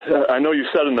I know you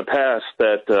said in the past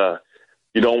that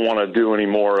you don't want to do any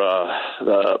more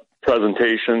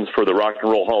presentations for the Rock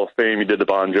and Roll Hall of Fame. You did the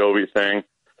Bon Jovi thing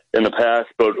in the past,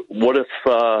 but what if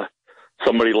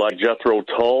somebody like Jethro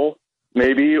Tull,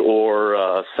 maybe,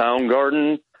 or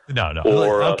Soundgarden? No.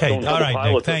 Or, okay, all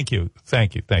right, Nick, thank you.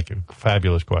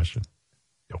 Fabulous question.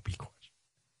 Dopey question.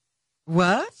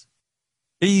 What?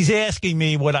 He's asking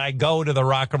me, would I go to the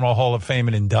Rock and Roll Hall of Fame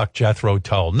and induct Jethro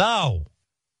Tull? No.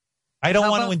 I don't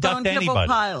want to induct anybody. Stone Temple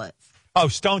Pilots? Oh,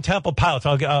 Stone Temple Pilots.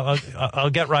 I'll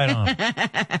get right on.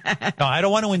 No, I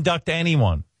don't want to induct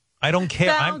anyone. I don't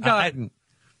care. Soundgarden.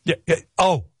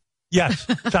 Oh, yes.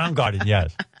 Soundgarden,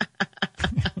 yes.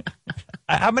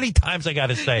 How many times I got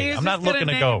to say? I'm not looking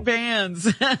to go.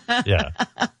 Bands. Yeah.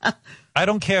 I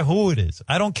don't care who it is.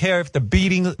 I don't care if the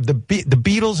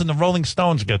Beatles and the Rolling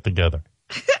Stones get together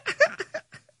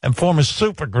and form a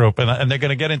super group and they're going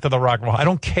to get into the rock and roll. I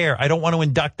don't care. I don't want to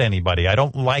induct anybody. I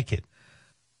don't like it.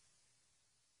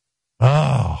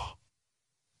 Oh.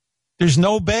 There's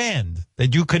no band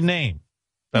that you could name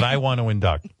that I want to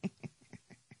induct.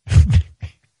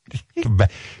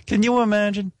 Can you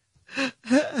imagine?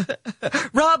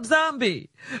 Rob Zombie.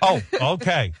 Oh,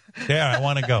 okay. There, I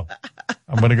want to go.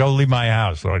 I'm going to go leave my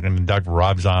house so I can induct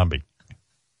Rob Zombie.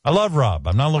 I love Rob.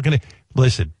 I'm not looking to...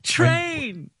 Listen.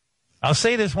 Train. I'll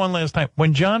say this one last time.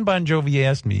 When John Bon Jovi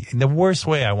asked me, in the worst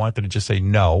way, I wanted to just say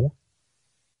no.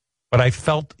 But I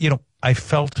felt,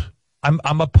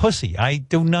 I'm a pussy. I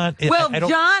do not... Well, I don't,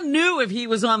 John knew if he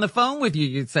was on the phone with you,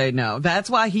 you'd say no. That's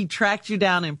why he tracked you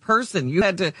down in person. You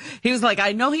had to... He was like,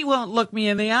 I know he won't look me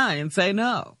in the eye and say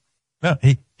no. No,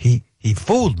 he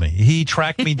fooled me. He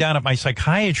tracked me down at my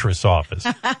psychiatrist's office.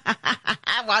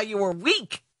 While you were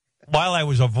weak. While I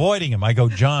was avoiding him, I go,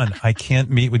 John, I can't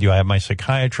meet with you. I have my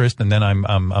psychiatrist, and then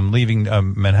I'm leaving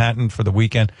Manhattan for the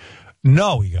weekend.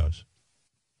 No, he goes,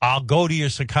 I'll go to your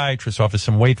psychiatrist's office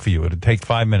and wait for you. It'll take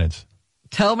 5 minutes.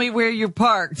 Tell me where you're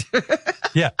parked.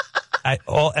 Yeah.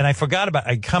 I forgot about,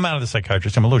 I come out of the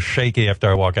psychiatrist. I'm a little shaky after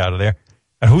I walk out of there.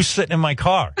 And who's sitting in my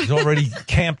car? He's already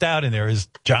camped out in there is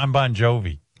John Bon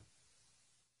Jovi,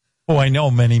 who I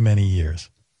know many, many years,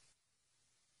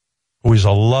 who is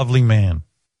a lovely man.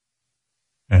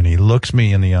 And he looks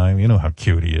me in the eye. You know how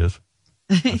cute he is.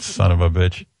 That son of a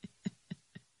bitch.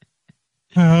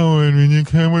 Howard, when you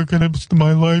can't work at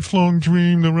my lifelong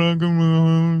dream, the rock and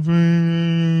roll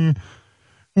dream.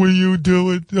 Will you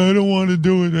do it? I don't want to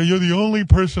do it. You're the only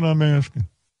person I'm asking.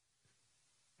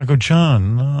 I go,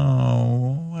 John,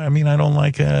 no. I mean, I don't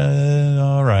like it.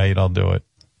 All right, I'll do it.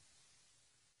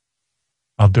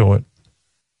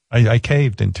 I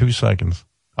caved in 2 seconds.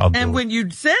 And when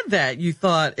you said that, you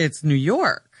thought it's New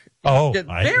York. Oh, at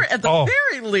the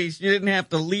very least, you didn't have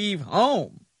to leave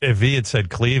home. If he had said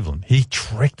Cleveland, he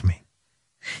tricked me.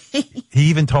 He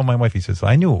even told my wife, he says,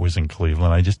 I knew it was in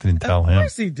Cleveland. I just didn't tell him. Of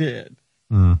course he did.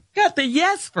 Got the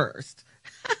yes first.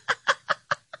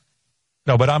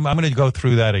 No, but I'm going to go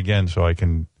through that again so I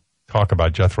can talk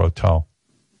about Jethro Tull.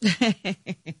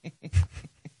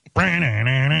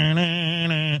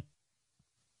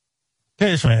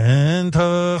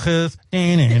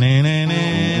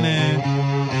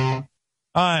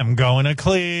 I'm going to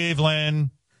Cleveland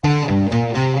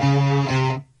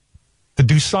to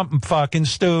do something fucking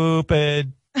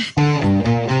stupid.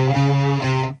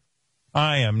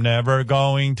 I am never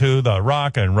going to the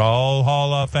Rock and Roll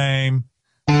Hall of Fame.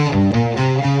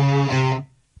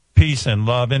 Peace and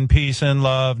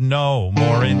love, no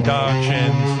more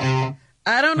inductions.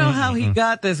 I don't know how he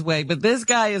got this way, but this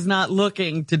guy is not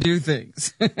looking to do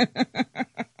things. I'm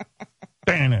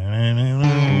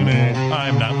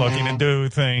not looking to do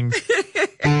things.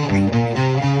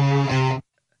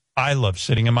 I love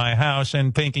sitting in my house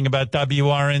and thinking about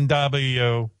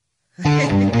WRNW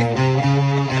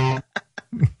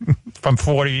from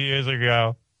 40 years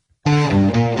ago.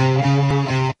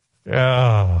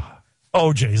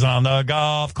 OJ's on the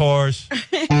golf course.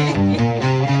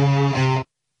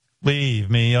 Leave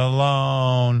me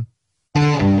alone.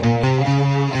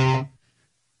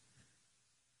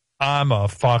 I'm a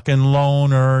fucking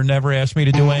loner. Never ask me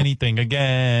to do anything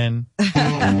again.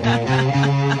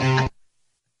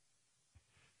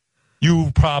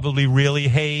 You probably really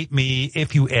hate me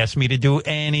if you ask me to do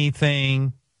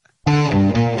anything.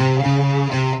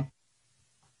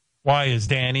 Why is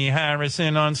Danny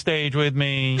Harrison on stage with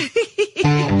me?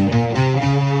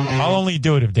 I'll only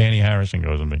do it if Danny Harrison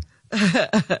goes with me.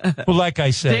 Well, like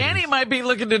I said, Danny might be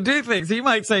looking to do things. He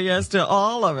might say yes to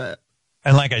all of it.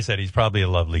 And like I said, he's probably a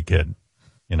lovely kid.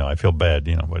 I feel bad,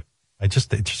 but it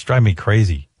just drives me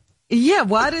crazy. Yeah,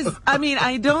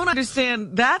 I don't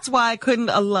understand. That's why I couldn't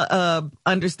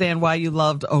understand why you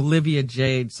loved Olivia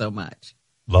Jade so much.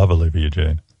 Love Olivia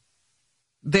Jade.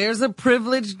 There's a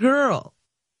privileged girl.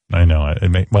 I know.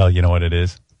 Well, you know what it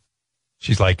is?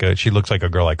 She looks like a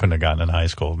girl I couldn't have gotten in high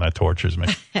school, and that tortures me.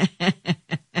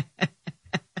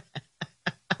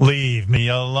 Leave me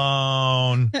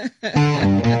alone.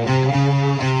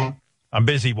 I'm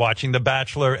busy watching The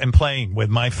Bachelor and playing with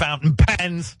my fountain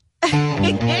pens.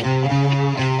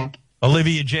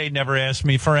 Olivia Jade never asked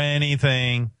me for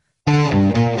anything.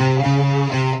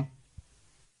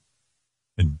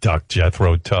 And Duck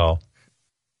Jethro Tull.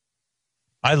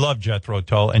 I love Jethro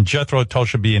Tull, and Jethro Tull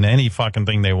should be in any fucking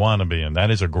thing they want to be in.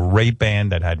 That is a great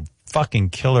band that had fucking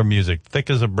killer music. Thick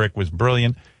as a Brick was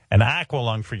brilliant, and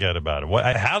Aqualung, forget about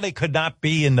it. How they could not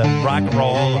be in the Rock and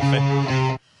Roll Hall of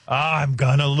Fame. I'm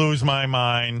gonna lose my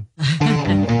mind.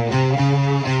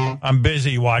 I'm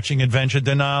busy watching Adventure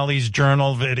Denali's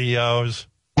journal videos.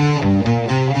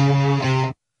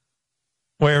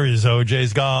 Where is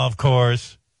OJ's golf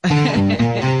course?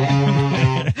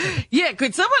 Yeah,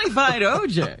 could somebody find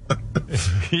OJ?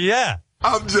 Yeah.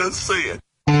 I'm just saying.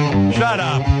 Shut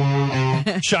up.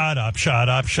 Shut up, shut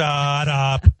up, shut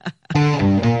up.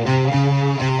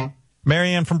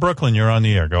 Marianne from Brooklyn, you're on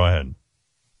the air. Go ahead.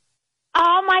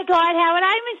 Oh, my God, Howard,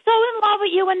 I'm so in love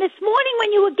with you. And this morning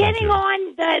when you were getting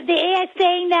on the air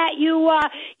saying that you,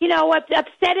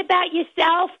 upset about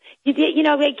yourself, you did,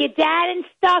 like your dad and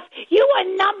stuff, you are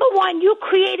number one. You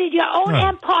created your own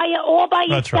empire all by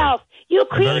yourself. Right. You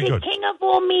created King of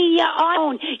All Media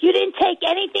on. You didn't take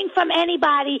anything from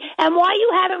anybody. And why you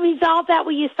haven't resolved that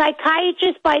with your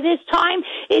psychiatrist by this time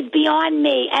is beyond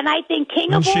me. And I think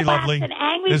King of All Blacks and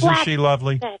Angry Isn't Black. she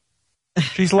lovely?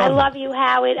 She's lovely. I love you,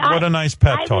 Howard. What a nice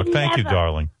pep talk. Thank you,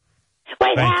 darling.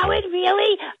 Wait, Thank Howard,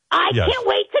 really? I can't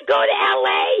wait to go to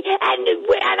L.A.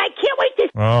 and I can't wait to...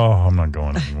 Oh, I'm not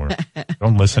going anywhere.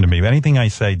 Don't listen to me. Anything I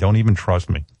say, don't even trust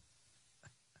me.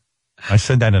 I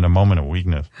said that in a moment of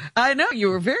weakness. I know. You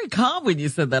were very calm when you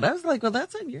said that. I was like, well,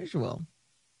 that's unusual.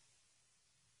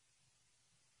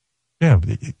 Yeah.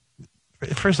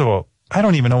 First of all, I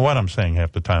don't even know what I'm saying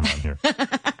half the time on here.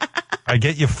 I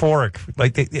get euphoric.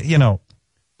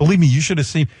 Believe me, you should have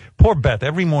seen. Poor Beth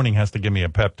every morning has to give me a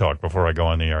pep talk before I go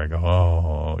on the air. I go,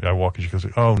 oh, I walk and she goes,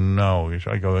 oh no.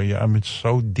 I go, yeah, I'm in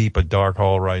so deep a dark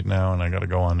hole right now and I got to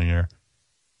go on the air.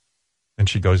 And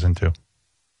she goes into,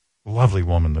 lovely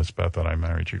woman, this Beth that I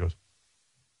married. She goes,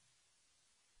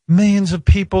 millions of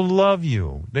people love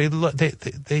you. They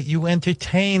you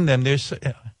entertain them.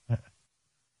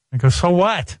 I go, so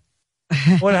what?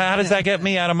 How does that get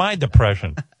me out of my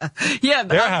depression? Yeah,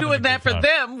 I'm doing that for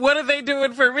them. What are they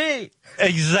doing for me?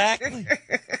 Exactly.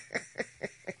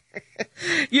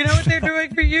 You know what they're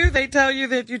doing for you? They tell you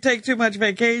that you take too much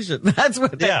vacation. That's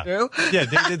what they do. Yeah,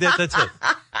 that's it.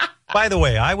 By the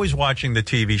way, I was watching the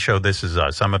TV show This Is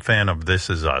Us. I'm a fan of This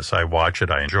Is Us. I watch it.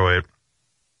 I enjoy it.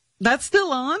 That's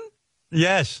still on?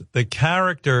 Yes, the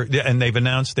character, and they've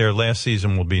announced their last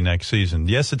season will be next season.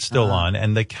 Yes, it's still on.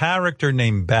 And the character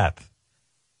named Beth,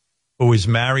 who is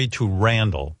married to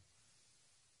Randall,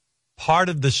 part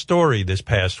of the story this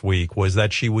past week was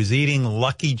that she was eating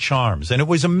Lucky Charms. And it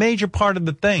was a major part of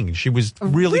the thing. She was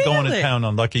really going to town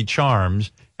on Lucky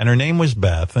Charms, and her name was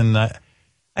Beth. And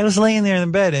I was laying there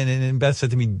in bed, and Beth said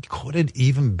to me, could it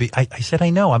even be? I said, I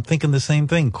know. I'm thinking the same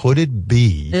thing. Could it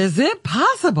be? Is it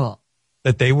possible?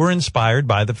 That they were inspired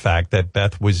by the fact that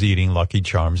Beth was eating Lucky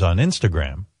Charms on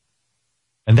Instagram.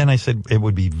 And then I said, it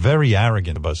would be very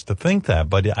arrogant of us to think that,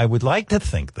 but I would like to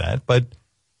think that, but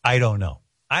I don't know.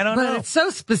 But it's so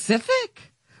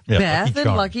specific. Yeah, Beth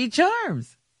and Lucky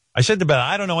Charms. I said to Beth,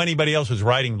 I don't know anybody else who's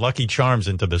writing Lucky Charms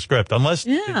into the script, unless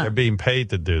they're being paid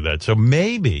to do that. So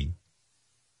maybe.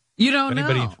 You don't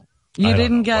know. You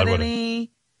didn't get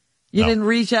any, you didn't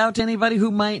reach out to anybody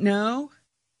who might know?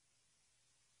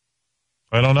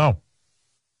 I don't know.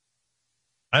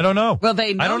 Well,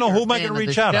 they know. I don't know who am I going to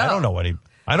reach out. I don't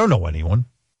know anyone.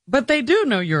 But they do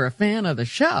know you're a fan of the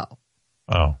show.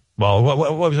 Oh, well,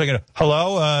 what was I going to?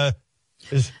 Hello?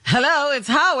 Hello, it's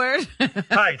Howard.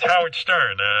 Hi, it's Howard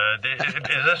Stern.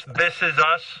 Is This Is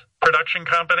Us production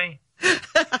company?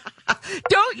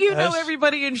 Don't you know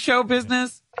everybody in show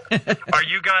business? Are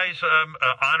you guys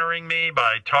honoring me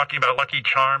by talking about Lucky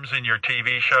Charms in your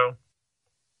TV show?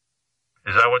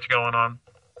 Is that what's going on?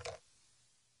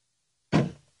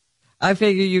 I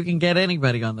figure you can get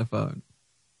anybody on the phone.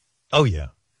 Oh, yeah.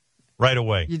 Right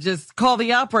away. You just call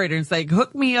the operator and say,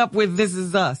 hook me up with This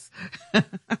Is Us.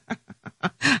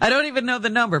 I don't even know the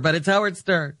number, but it's Howard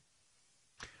Stern.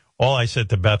 All I said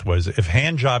to Beth was, if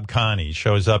Handjob Connie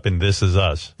shows up in This Is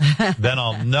Us, then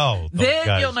I'll know.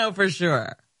 Then you'll know for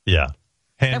sure. Yeah.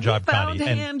 Handjob Connie.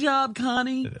 Handjob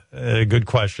Connie? Good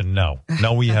question. No,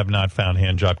 we have not found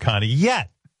Handjob Connie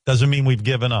yet. Doesn't mean we've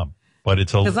given up, but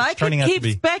it's Because I turning can out to keep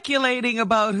be. speculating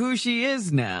about who she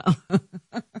is now.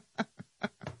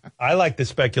 I like the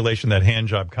speculation that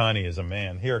Handjob Connie is a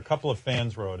man. Here, a couple of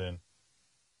fans wrote in.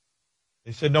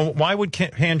 They said, no, why would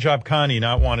Handjob Connie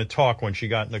not want to talk when she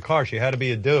got in the car? She had to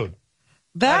be a dude.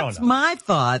 That's my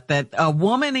thought, that a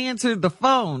woman answered the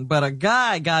phone, but a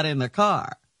guy got in the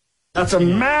car. That's a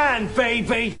man,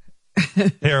 baby.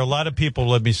 Here, a lot of people,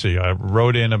 let me see, I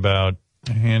wrote in about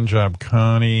Handjob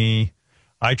Connie.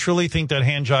 I truly think that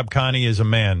Handjob Connie is a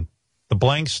man. The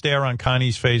blank stare on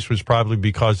Connie's face was probably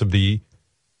because on the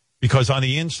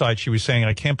inside she was saying,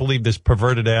 I can't believe this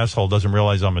perverted asshole doesn't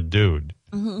realize I'm a dude.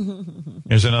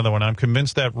 Here's another one. I'm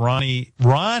convinced that Ronnie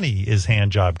is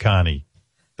Handjob Connie.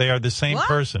 They are the same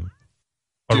person.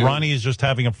 But Ronnie is just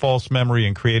having a false memory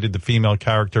and created the female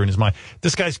character in his mind.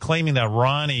 This guy's claiming that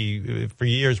Ronnie, for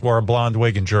years, wore a blonde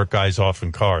wig and jerked guys off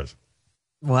in cars.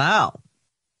 Wow.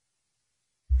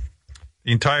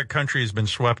 The entire country has been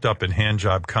swept up in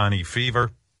Handjob Connie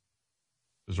fever.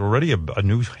 There's already a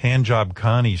new Handjob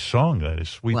Connie song that is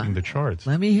sweeping the charts.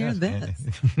 Let me hear this.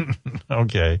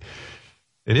 Okay.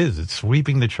 It is. It's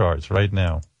sweeping the charts right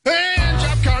now.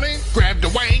 Handjob Connie grabbed a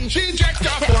wang. She jacked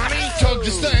off Ronnie, tugged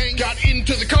his thing, got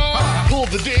into the car, pulled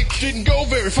the dick, didn't go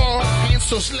very far. Hands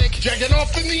so slick, jacking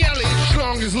off in the alley,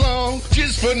 schlong is long,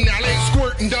 jizz finale,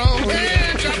 squirting down.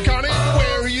 Handjob Connie,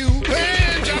 where are you?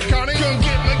 Handjob Connie, come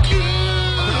get my cue.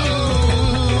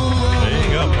 There you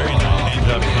go. Very nice.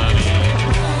 Handjob Connie.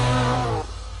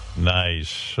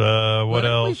 Nice. What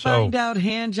else? We find out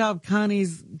Handjob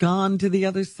Connie's gone to the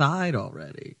other side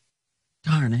already.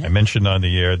 Darn it. I mentioned on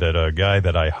the air that a guy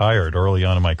that I hired early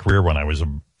on in my career when I was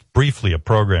briefly a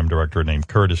program director named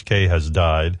Curtis Kay has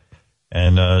died.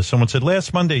 And someone said,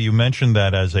 last Monday you mentioned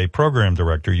that as a program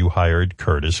director you hired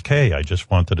Curtis Kay. I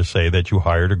just wanted to say that you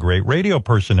hired a great radio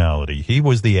personality. He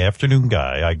was the afternoon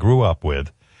guy I grew up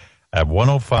with at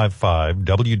 105.5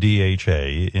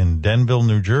 WDHA in Denville,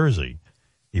 New Jersey.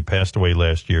 He passed away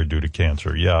last year due to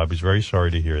cancer. Yeah, I was very sorry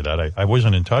to hear that. I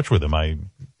wasn't in touch with him. I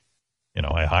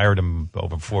hired him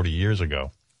over 40 years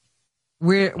ago.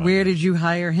 Where did you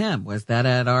hire him? Was that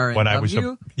at RNW? When I was I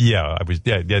was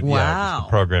the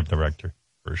program director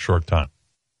for a short time.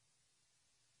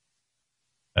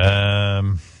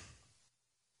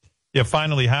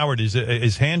 Finally, Howard, is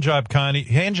Handjob Connie?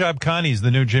 Handjob Connie's the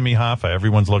new Jimmy Hoffa.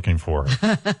 Everyone's looking for her.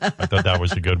 I thought that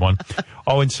was a good one.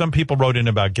 Oh, and some people wrote in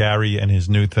about Gary and his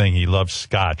new thing. He loves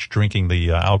scotch, drinking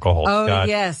the alcohol. Oh, scotch.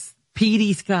 yes.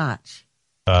 Peaty Scotch.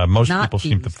 Most Not people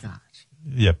seem to. Scotch.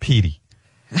 Yeah, peaty.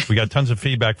 We got tons of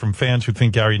feedback from fans who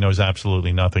think Gary knows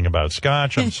absolutely nothing about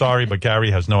scotch. I'm sorry, but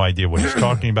Gary has no idea what he's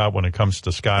talking about when it comes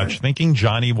to scotch. Thinking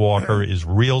Johnny Walker is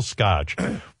real scotch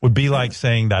would be like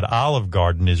saying that Olive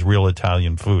Garden is real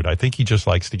Italian food. I think he just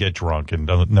likes to get drunk and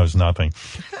knows nothing.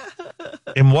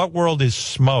 In what world is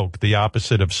smoke the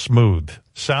opposite of smooth?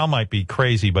 Sal might be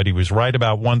crazy, but he was right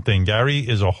about one thing. Gary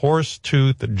is a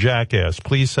horse-toothed jackass.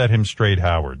 Please set him straight,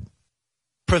 Howard.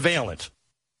 Prevalent.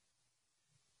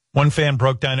 One fan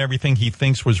broke down everything he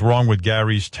thinks was wrong with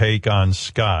Gary's take on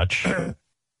scotch.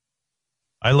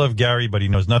 I love Gary, but he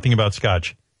knows nothing about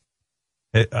scotch.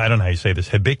 I don't know how you say this.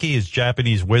 Hibiki is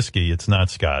Japanese whiskey. It's not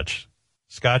scotch.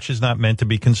 Scotch is not meant to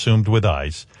be consumed with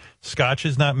ice. Scotch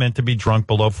is not meant to be drunk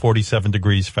below 47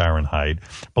 degrees Fahrenheit.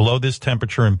 Below this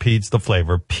temperature impedes the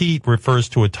flavor. Peat refers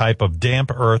to a type of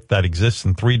damp earth that exists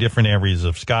in 3 different areas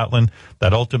of Scotland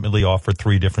that ultimately offer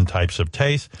 3 different types of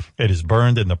taste. It is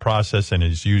burned in the process and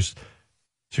is used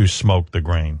to smoke the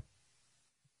grain.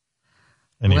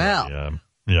 Anyway,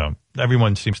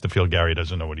 everyone seems to feel Gary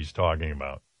doesn't know what he's talking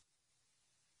about.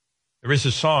 There is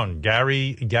a song,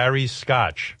 Gary's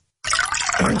Scotch.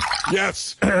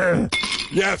 Yes.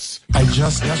 Yes. I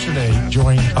just yesterday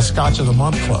joined a Scotch of the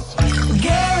Month club.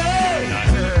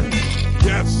 Gary!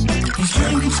 Yes. He's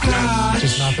drinking scotch.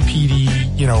 Just not the peaty,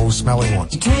 smelly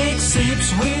ones. He takes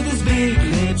sips with his big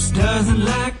lips. Doesn't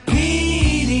like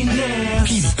peatiness.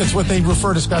 Peaty. That's what they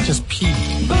refer to Scotch as peaty.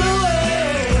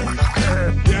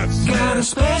 Yes. Got a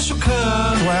special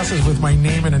cup. Glasses with my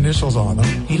name and initials on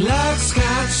them. He likes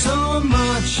scotch so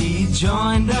much he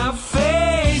joined our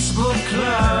Facebook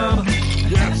club.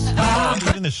 Yes.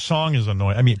 Even this song is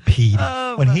annoying. I mean, peaty.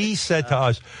 When he said to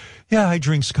us, yeah, I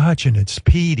drink scotch and it's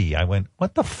peaty, I went,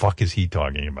 what the fuck is he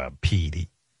talking about, peaty?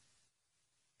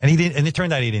 And it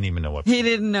turned out he didn't even know what He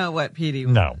didn't know what peaty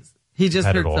was. No. He just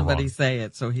Had it heard all somebody wrong. say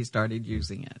it, so he started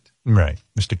using it. Right.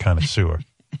 Mr. Connoisseur.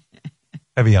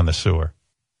 Heavy on the sewer.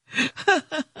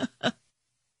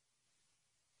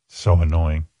 So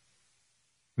annoying.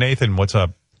 Nathan, what's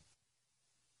up?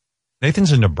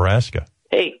 Nathan's in Nebraska.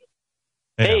 Hey.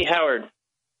 Yeah. Hey, Howard.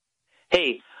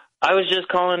 Hey, I was just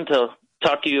calling to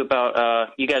talk to you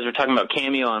about, you guys were talking about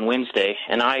Cameo on Wednesday,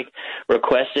 and I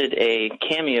requested a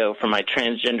cameo for my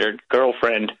transgendered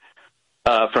girlfriend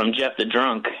from Jeff the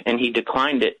Drunk, and he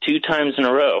declined it 2 times in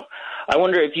a row. I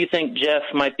wonder if you think Jeff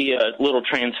might be a little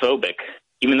transphobic,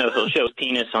 even though he'll show his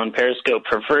penis on Periscope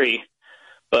for free,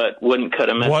 but wouldn't cut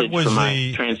a message for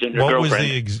my transgender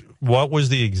girlfriend. What was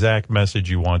the exact message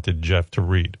you wanted Jeff to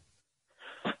read?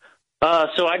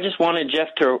 So I just wanted Jeff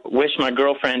to wish my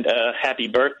girlfriend a happy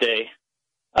birthday.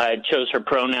 I chose her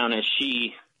pronoun as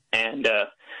she, and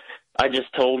I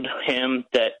just told him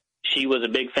that she was a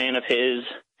big fan of his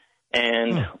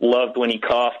and loved when he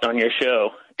coughed on your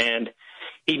show. And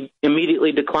he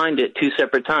immediately declined it 2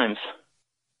 separate times.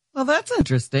 Well, that's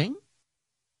interesting.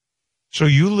 So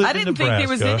you live I in didn't Nebraska. think there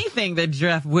was anything that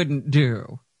Jeff wouldn't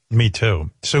do. Me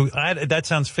too. So that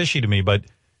sounds fishy to me, but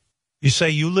you say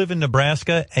you live in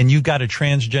Nebraska and you got a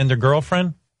transgender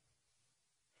girlfriend?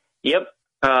 Yep.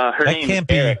 Her name is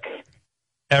Eric.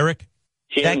 Eric?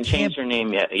 She hasn't changed her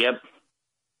name yet. Yep.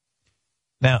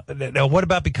 Now, what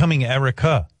about becoming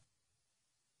Erica?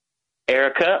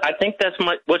 Erica? I think that's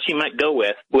what she might go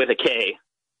with a K.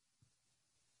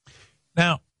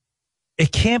 Now,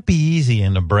 it can't be easy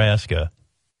in Nebraska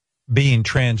being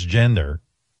transgender,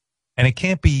 and it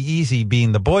can't be easy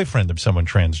being the boyfriend of someone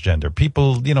transgender.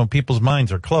 People's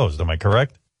minds are closed. Am I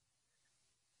correct?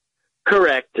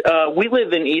 Correct. We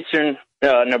live in eastern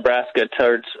Nebraska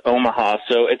towards Omaha,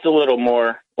 so it's a little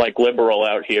more like liberal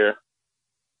out here.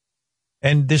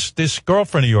 And this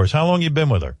girlfriend of yours, how long you been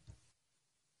with her?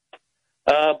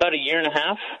 About a year and a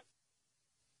half.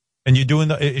 And you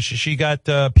doing she got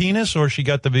penis or she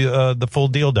got the full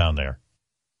deal down there?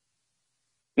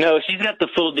 No, she's got the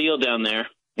full deal down there.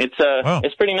 It's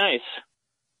it's pretty nice.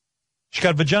 She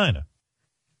got vagina.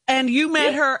 And you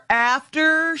met her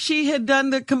after she had done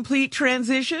the complete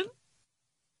transition?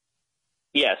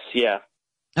 Yes, yeah.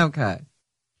 Okay.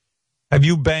 Have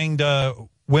you banged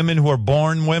women who are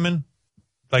born women?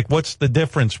 Like, what's the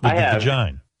difference with the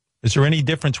vagina? Is there any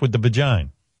difference with the vagina?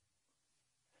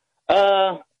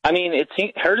 I mean,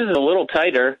 hers is a little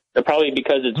tighter, probably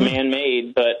because it's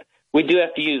man-made, but we do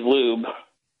have to use lube.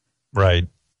 Right.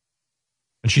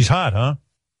 And she's hot, huh?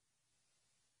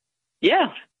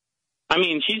 Yeah. I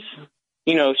mean, she's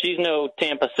no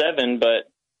Tampa 7,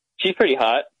 but she's pretty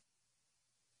hot.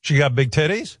 She got big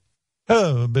titties?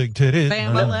 Oh, big titties.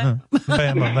 Bam.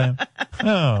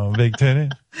 Oh, big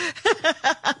titties.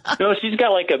 No, she's got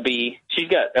like a B. She's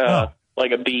got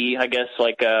like a B, I guess,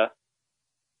 like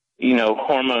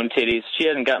hormone titties. She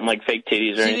hasn't gotten like fake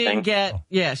titties or anything.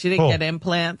 She didn't get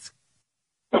implants.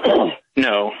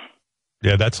 No.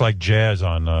 Yeah, that's like Jazz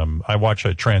on, I watch a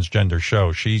transgender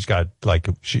show. She's got like,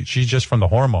 she's just from the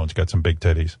hormones got some big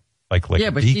titties. Like yeah,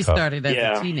 but D she cup. started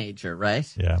as a teenager, right?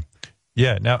 Yeah.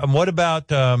 Yeah. Now, and what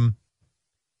about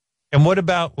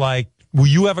like, will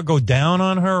you ever go down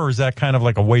on her or is that kind of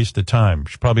like a waste of time?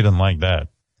 She probably doesn't like that.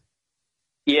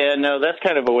 Yeah, no, that's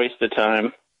kind of a waste of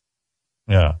time.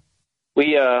 Yeah.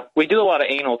 We do a lot of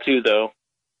anal too, though.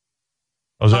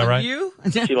 Oh, is that right? You?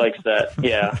 She likes that.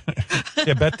 Yeah.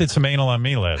 Yeah, Beth did some anal on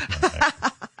me last night.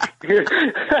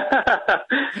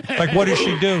 Like, what does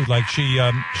she do? Like,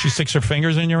 she sticks her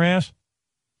fingers in your ass?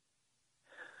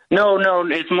 No,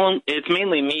 it's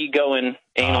mainly me going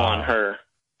anal on her.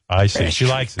 I see. She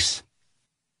likes it.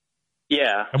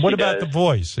 Yeah. And what about the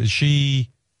voice? Is she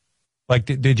like?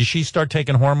 Did she start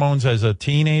taking hormones as a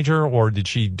teenager, or did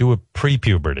she do it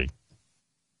pre-puberty?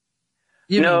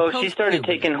 No, she started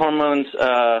taking hormones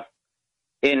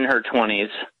in her 20s.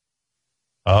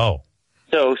 Oh.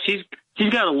 So she's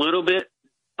got a little bit,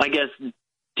 I guess,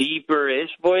 deeper-ish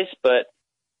voice, but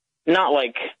not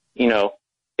like,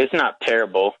 it's not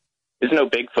terrible. There's no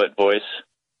Bigfoot voice.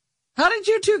 How did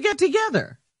you two get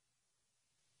together?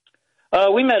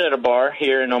 We met at a bar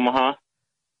here in Omaha.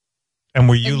 And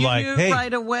were you knew hey.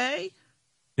 right away?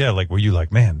 Yeah, like, were you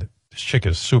like, man, this chick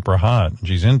is super hot and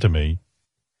she's into me?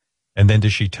 And then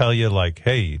did she tell you, like,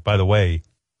 hey, by the way,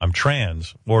 I'm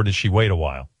trans, or did she wait a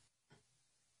while?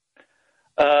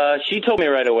 She told me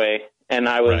right away, and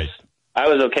I was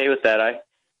okay with that.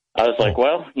 I was like,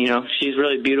 well, she's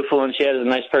really beautiful and she has a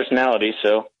nice personality,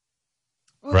 so.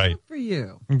 Well, right. Good for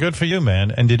you. Good for you,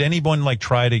 man. And did anyone, like,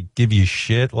 try to give you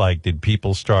shit? Like, did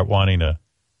people start wanting to,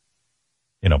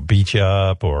 beat you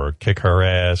up or kick her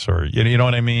ass or, you know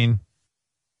what I mean?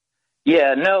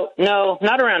 Yeah, no,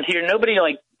 not around here. Nobody,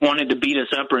 wanted to beat us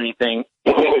up or anything.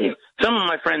 Some of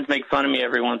my friends make fun of me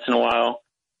every once in a while,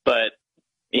 but,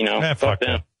 fuck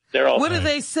them. Them. They're all. What do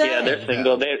they say? Yeah, they're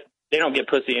single. They don't get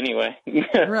pussy anyway.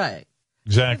 Right.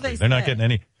 Exactly. They're not getting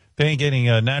any. They ain't getting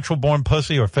a natural born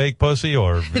pussy or fake pussy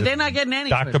or They're not getting anything.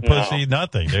 doctor pussy,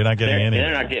 nothing. They're not getting anything.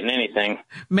 They're not getting anything.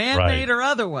 Man-made or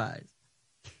otherwise.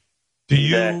 Do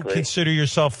you Exactly. consider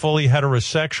yourself fully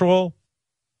heterosexual?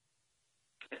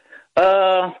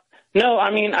 No,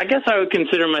 I mean, I guess I would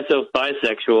consider myself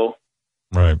bisexual.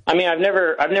 Right. I mean, I've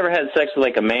never had sex with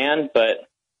like a man, but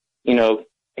you know,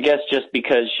 I guess just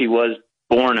because she was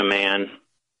born a man,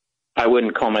 I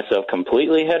wouldn't call myself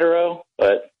completely hetero.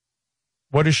 But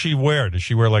What does she wear? Does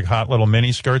she wear like hot little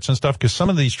mini skirts and stuff? Because some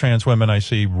of these trans women I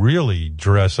see really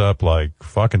dress up like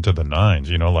fucking to the nines.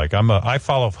 You know, like I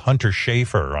follow Hunter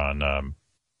Schafer on.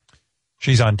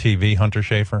 She's on TV, Hunter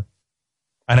Schafer,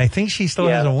 and I think she still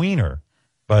has a wiener,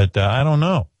 but I don't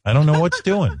know. I don't know what's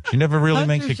doing. She never really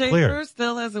makes it clear. Hunter Schafer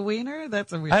still has a wiener?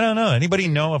 That's a weird. I don't know. Anybody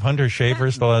know if Hunter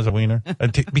Schafer still has a wiener?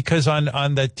 Because on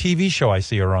the TV show I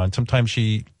see her on, sometimes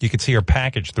you could see her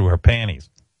package through her panties.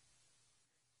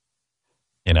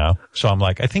 You know? So I'm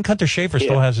like, I think Hunter Schafer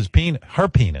still has her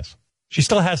penis. She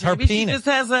still has her Maybe penis. She just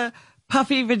has a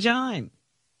puffy vagina.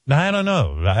 No, I don't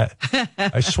know.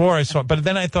 I swore I saw, but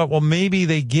then I thought, well, maybe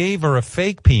they gave her a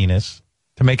fake penis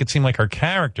to make it seem like her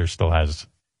character still has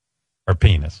her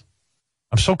penis.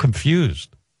 I'm so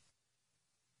confused.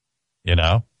 You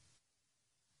know?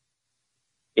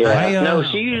 yeah, no,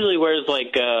 she usually wears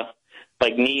like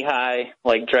knee high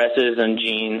like dresses and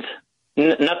jeans.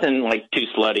 Nothing like too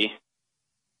slutty.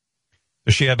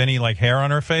 Does she have any like hair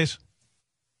on her face?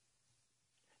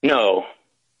 No.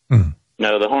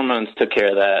 No, the hormones took care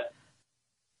of that.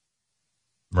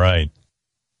 Right.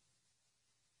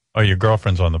 Oh, your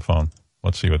girlfriend's on the phone.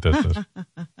 Let's see what this is.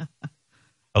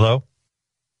 Hello?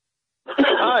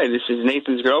 Hi, this is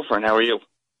Nathan's girlfriend. How are you?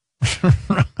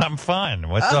 I'm fine.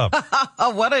 What's up?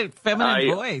 Oh, what a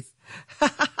feminine voice.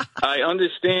 I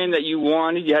understand that you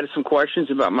had some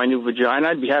questions about my new vagina.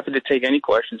 I'd be happy to take any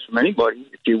questions from anybody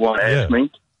if you want to ask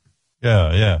me.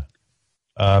 Yeah.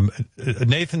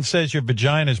 Nathan says your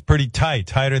vagina is pretty tight,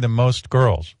 tighter than most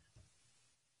girls.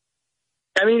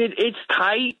 I mean, it's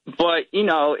tight, but you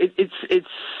know,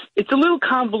 it's a little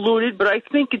convoluted. But I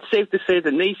think it's safe to say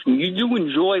that Nathan, you do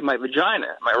enjoy my vagina.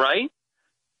 Am I right?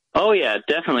 Oh yeah,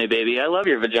 definitely, baby. I love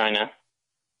your vagina.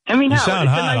 I mean, You Howard, sound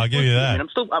it's a hot, nice I'll give pussy. you that.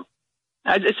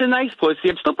 I mean, it's a nice pussy.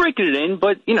 I'm still breaking it in,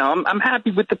 but you know, I'm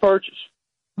happy with the purchase.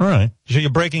 All right. So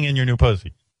you're breaking in your new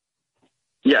pussy.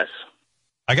 Yes.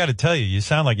 I got to tell you, you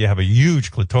sound like you have a huge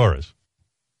clitoris.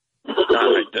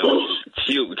 I do. It's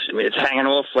huge. I mean, it's hanging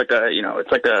off like a, you know,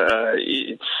 it's like a,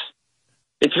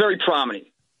 it's very prominent.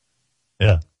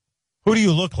 Yeah. Who do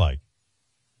you look like?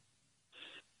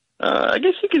 I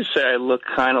guess you could say I look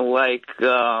kind of like, you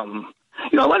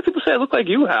know, a lot of people say I look like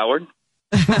you, Howard.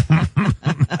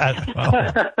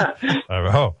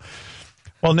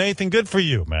 Well, Nathan, good for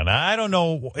you, man. I don't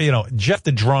know, you know, Jeff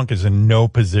the Drunk is in no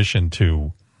position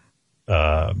to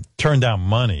turn down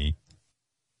money.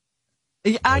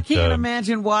 I can't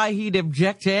imagine why he'd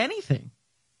object to anything.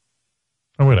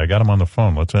 Oh, wait, I got him on the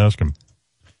phone. Let's ask him.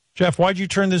 Jeff, why'd you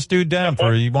turn this dude down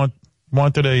for? He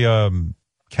wanted a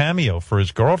cameo for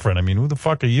his girlfriend. I mean, who the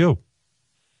fuck are you?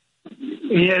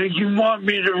 Yeah, you want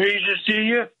me to read it to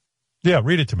you? Yeah,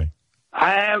 read it to me.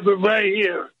 I have it right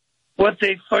here. What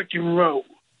they fucking wrote.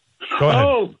 Go ahead.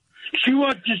 Oh, she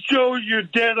wants to show your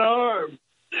dead arm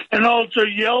and also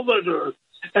yell at her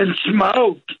and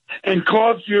smoke and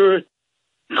smoking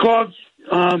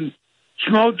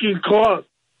cough.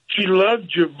 She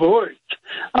loves your voice.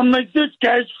 I'm like, this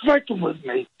guy's fucking with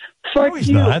me. Fuck No, he's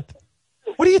you. not.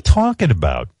 What are you talking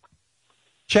about?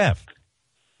 Jeff,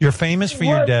 you're famous for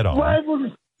your dead arm. Why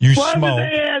would You why smoke. would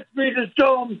they ask me to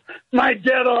show them my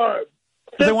dead arm?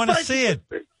 They want to see it.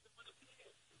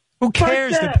 Who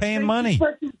cares? They're paying money.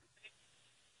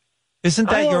 Isn't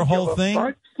that your whole thing?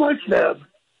 Fuck them.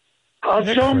 I'll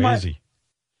You're show my. crazy.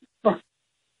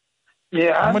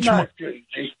 Yeah, How I'm much not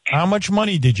crazy. How much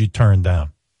money did you turn down?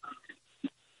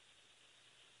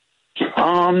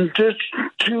 Just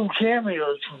 2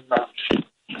 cameos from them.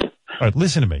 All right,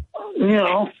 listen to me. You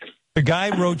know. The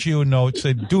guy wrote you a note,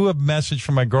 said, do a message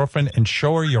for my girlfriend and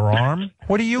show her your arm.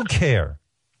 What do you care?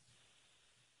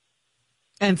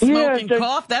 And smoking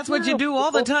cough, that's what you do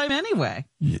all the time anyway.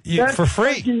 For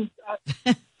free.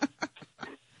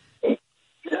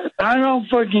 I don't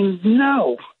fucking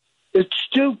know. It's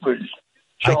stupid.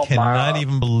 I cannot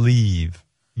even believe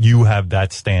you have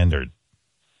that standard.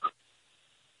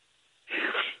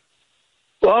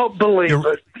 Well, believe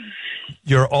it.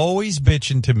 You're always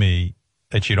bitching to me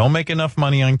that you don't make enough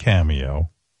money on Cameo,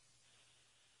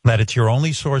 that it's your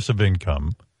only source of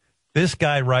income. This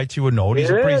guy writes you a note. He's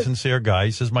a pretty sincere guy.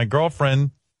 He says, my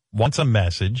girlfriend wants a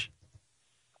message.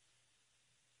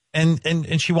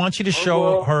 And she wants you to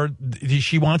show her.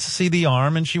 She wants to see the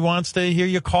arm, and she wants to hear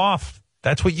you cough.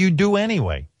 That's what you do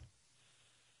anyway.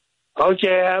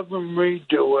 Okay, have them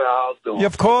redo it. I'll do it. Yeah,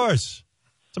 of course.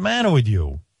 What's the matter with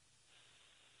you?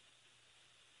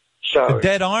 Sorry. The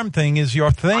dead arm thing is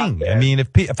your thing. I mean,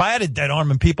 if I had a dead arm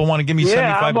and people want to give me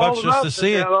 $75 just to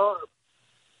see it,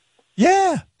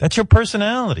 yeah, that's your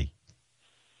personality.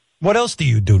 What else do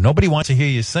you do? Nobody wants to hear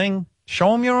you sing.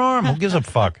 Show them your arm. Who gives a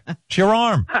fuck? It's your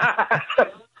arm.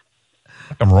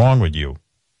 I'm wrong with you.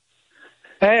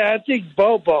 Hey, I think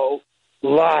Bobo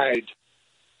lied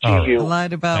to you.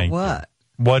 Lied about what?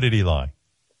 What did he lie?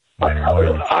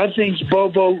 I think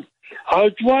Bobo. I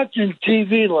was watching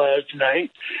TV last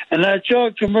night, and I saw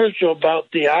a commercial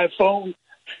about the iPhone.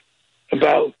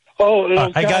 About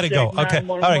I gotta go. Okay,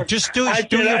 all right. Just do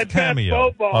your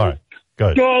cameo. Bobo. All right,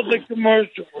 good. Saw the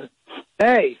commercial.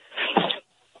 Hey,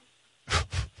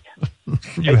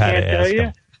 You had to ask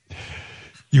him.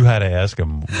 You had to ask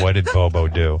him, what did Bobo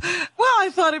do? Well, I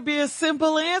thought it'd be a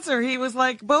simple answer. He was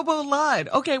like, Bobo lied.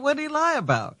 Okay, what did he lie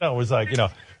about? No, it was like, I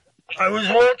was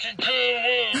watching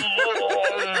TV.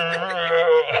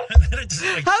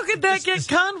 How could that get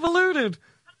convoluted?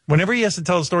 Whenever he has to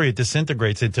tell a story, it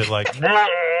disintegrates into like...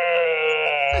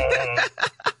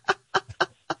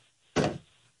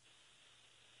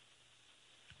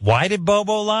 Why did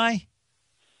Bobo lie?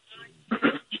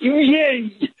 yeah,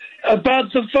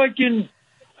 about the fucking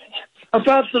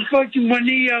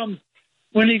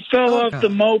when he fell off the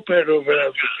moped or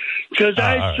whatever. Because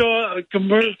I saw a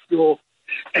commercial,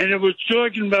 and it was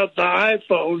talking about the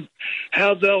iPhone,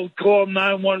 how they'll call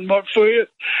 911 for you.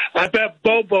 I bet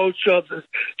Bobo saw the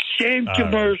same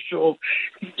commercial,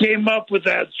 came up with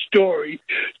that story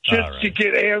just to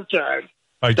get airtime.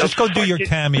 All right, just go do your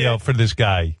cameo for this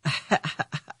guy.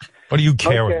 What do you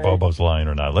care if Bobo's lying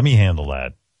or not? Let me handle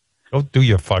that. Go do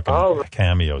your fucking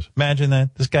cameos. Imagine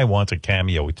that. This guy wants a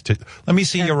cameo. Let me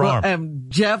see your arm. And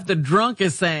Jeff the drunk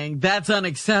is saying that's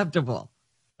unacceptable.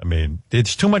 I mean,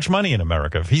 it's too much money in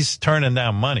America. If he's turning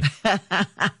down money.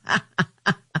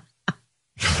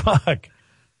 Fuck.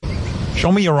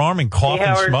 Show me your arm and cough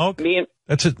and smoke.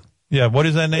 That's it. Yeah, what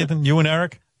is that, Nathan? You and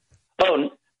Eric? Oh,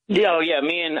 yeah.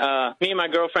 Me and my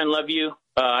girlfriend love you.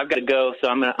 I've got to go, so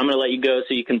I'm gonna let you go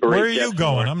so you can berate. Where are you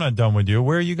going? I'm not done with you.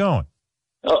 Where are you going?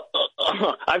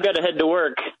 I've got to head to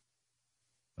work.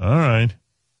 All right.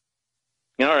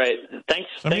 Thanks.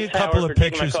 Send me a couple of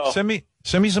pictures. Send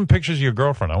me some pictures of your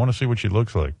girlfriend. I want to see what she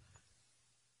looks like.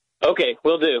 Okay,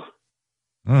 will do.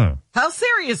 How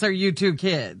serious are you two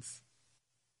kids?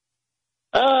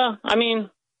 I mean,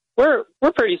 we're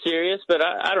pretty serious, but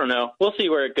I don't know. We'll see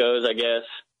where it goes, I guess.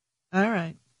 All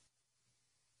right.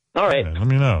 Okay, let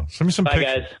me know. Send me some Bye,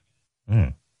 pictures. guys.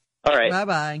 Yeah. All right.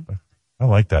 Bye-bye. I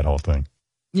like that whole thing.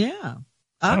 Yeah.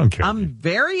 I don't care. I'm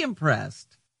very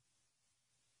impressed.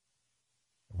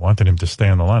 I wanted him to stay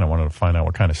on the line. I wanted to find out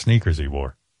what kind of sneakers he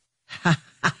wore.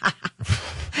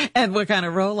 And what kind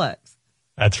of Rolex.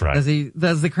 That's right.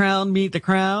 Does the crown meet the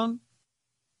crown?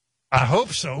 I hope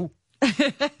so.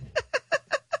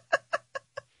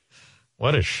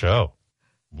 What a show.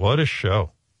 What a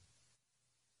show.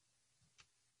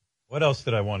 What else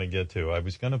did I want to get to? I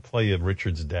was going to play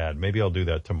Richard's dad. Maybe I'll do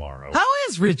that tomorrow. How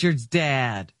is Richard's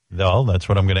dad? Well, that's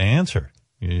what I'm going to answer.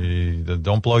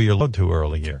 Don't blow your load too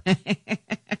early here. We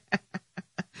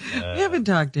haven't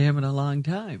talked to him in a long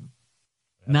time.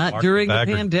 Not Mark during the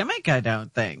the pandemic, I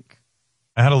don't think.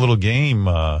 I had a little game,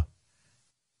 Mark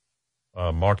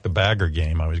the Bagger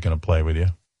game I was going to play with you.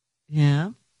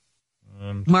 Yeah.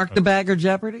 Mark the Bagger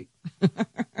Jeopardy?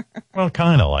 Well,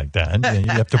 kind of like that. You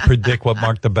have to predict what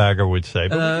Mark the Bagger would say.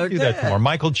 But we'll do that tomorrow.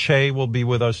 Michael Che will be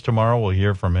with us tomorrow. We'll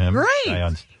hear from him. Great.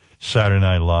 On Saturday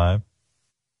Night Live.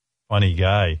 Funny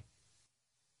guy.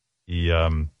 He's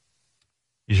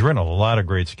written a lot of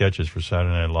great sketches for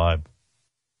Saturday Night Live.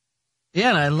 Yeah,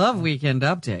 and I love Weekend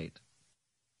Update.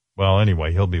 Well,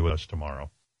 anyway, he'll be with us tomorrow.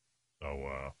 So,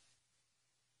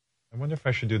 I wonder if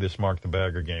I should do this Mark the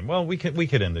Bagger game. Well, we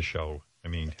could end the show. I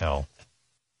mean, hell.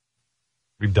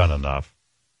 We've done enough.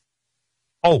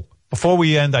 Oh, before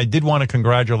we end, I did want to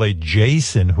congratulate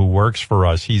Jason, who works for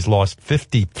us. He's lost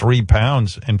 53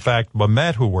 pounds. In fact,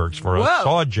 Mamet, who works for us,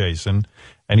 saw Jason,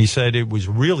 and he said it was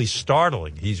really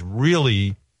startling. He's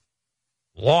really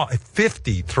lost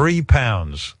 53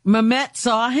 pounds. Mamet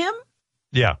saw him?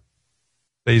 Yeah.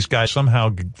 These guys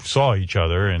somehow saw each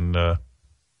other, and where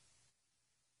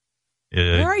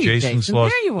are you, Jason's Jason?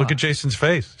 lost. There you are. Look at Jason's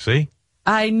face. See?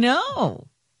 I know.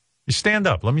 You stand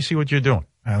up. Let me see what you're doing.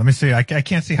 All right, let me see. I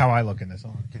can't see how I look in this.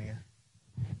 Hold on.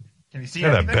 Can you see Yeah,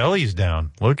 anything? that belly's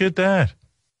down. Look at that.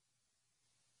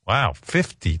 Wow,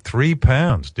 53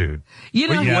 pounds, dude. You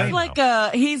know, What do he's weigh like now?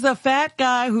 he's a fat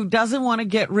guy who doesn't want to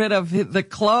get rid of the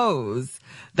clothes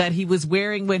that he was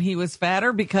wearing when he was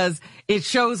fatter because it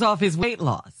shows off his weight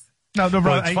loss. No,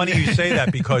 Well, it's funny you say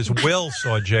that because Will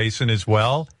saw Jason as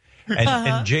well. And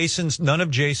none of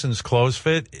Jason's clothes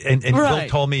fit. And Will Right.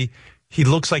 told me he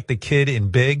looks like the kid in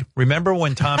Big. Remember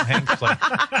when Tom Hanks, like,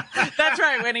 That's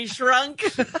right, when he shrunk.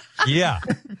 yeah.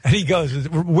 And he goes,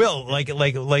 Will, like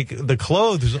the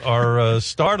clothes are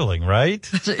startling, right?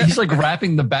 He's like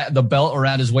wrapping the belt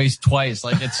around his waist twice.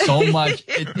 Like it's so much.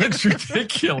 It looks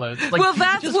ridiculous. Like, Well,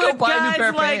 that's just what go buy a new pair guys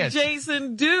of like pants.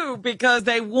 Jason do because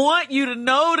they want you to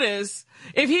notice.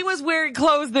 If he was wearing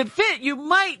clothes that fit, you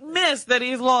might miss that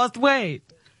he's lost weight.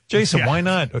 Jason, why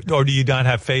not? Or do you not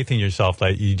have faith in yourself? Do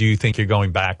you think you're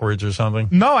going backwards or something?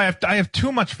 No, I have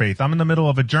too much faith. I'm in the middle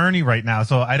of a journey right now,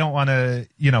 so I don't want to,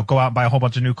 go out and buy a whole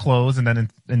bunch of new clothes, and then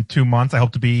in 2 months I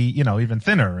hope to be, even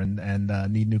thinner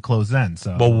and need new clothes then.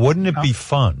 So, Well, wouldn't it be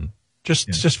fun?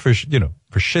 Just for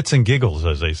for shits and giggles,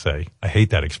 as they say. I hate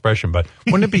that expression, but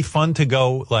wouldn't it be fun to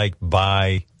go like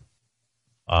buy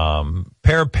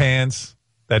pair of pants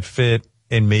that fit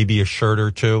and maybe a shirt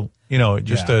or two,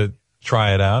 just to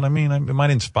try it out? I mean, it might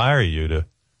inspire you to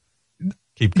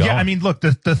keep going. Yeah, I mean, look,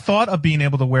 the thought of being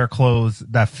able to wear clothes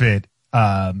that fit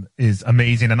is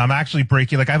amazing, and I'm actually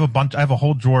breaking. Like, I have a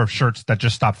whole drawer of shirts that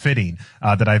just stopped fitting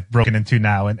that I've broken into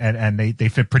now, and they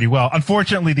fit pretty well.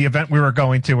 Unfortunately, the event we were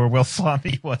going to, where Will saw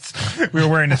me, we were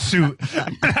wearing a suit.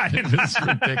 It's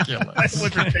ridiculous. It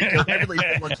was ridiculous.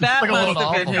 It was That like a little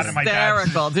must have been out of my dad's-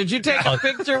 hysterical. Did you take a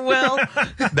picture, Will?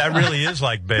 That really is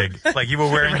like Big. Like you were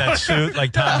wearing that suit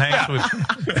like Tom Hanks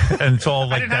was, and it's all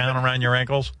like down around your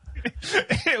ankles.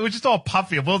 It was just all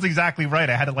puffy. Will's exactly right.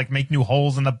 I had to like make new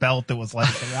holes in the belt. It was like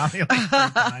around me like 3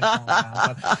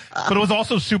 times. But it was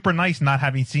also super nice not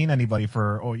having seen anybody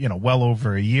for well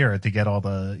over a year to get all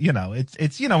the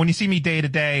it's when you see me day to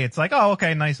day, it's like, oh,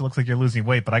 okay, nice. It looks like you're losing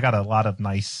weight, but I got a lot of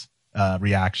nice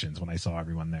reactions when I saw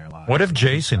everyone there live. What if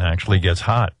Jason actually gets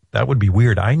hot? That would be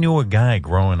weird. I knew a guy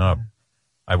growing up.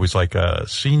 I was like a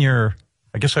senior.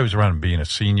 I guess I was around being a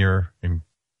senior in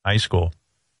high school.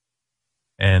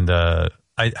 And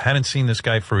I hadn't seen this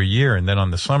guy for a year. And then on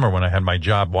the summer when I had my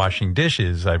job washing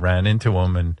dishes, I ran into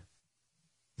him. And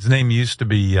his name used to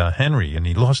be Henry. And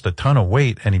he lost a ton of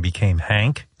weight and he became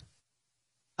Hank.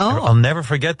 Oh. I'll never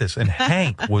forget this. And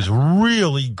Hank was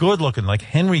really good looking. Like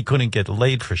Henry couldn't get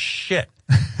laid for shit.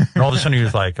 And all of a sudden he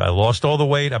was like, I lost all the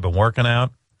weight. I've been working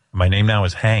out. My name now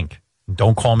is Hank.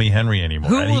 Don't call me Henry anymore.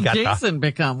 Who And he will got Jason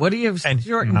become? What do you have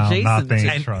shortened No, Jason nothing.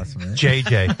 to? Trust me.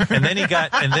 JJ.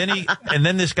 And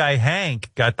then this guy Hank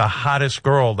got the hottest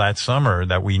girl that summer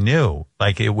that we knew.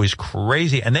 Like it was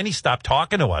crazy. And then he stopped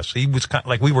talking to us. He was kind of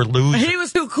like we were losing. He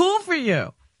was too cool for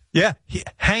you. Yeah.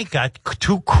 Hank got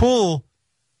too cool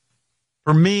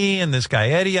for me and this guy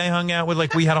Eddie I hung out with.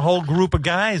 Like we had a whole group of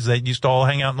guys that used to all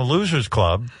hang out in the Losers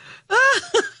Club.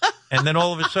 And then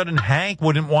all of a sudden, Hank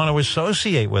wouldn't want to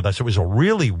associate with us. It was a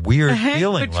really weird Hank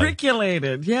feeling.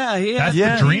 matriculated. Yeah, he has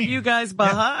That's to the leave dream. you guys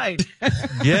behind.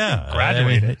 Yeah.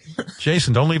 Graduated. I mean,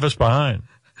 Jason, don't leave us behind.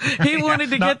 He wanted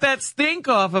to get that stink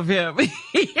off of him.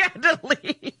 He had to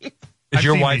leave. Is I've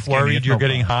your seen wife these skinny, worried it's you're no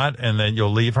getting problem. hot and then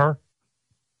you'll leave her?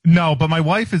 No, but my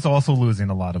wife is also losing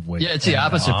a lot of weight. Yeah, it's the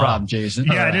opposite problem, Jason.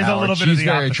 Yeah, it is a little bit of She's the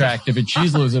very opposite. attractive and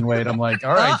she's losing weight. I'm like,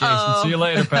 all right, Jason, see you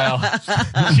later, pal.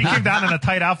 She came down in a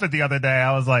tight outfit the other day.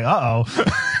 I was like,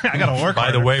 I got to work.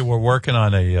 By the harder. way, we're working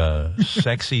on a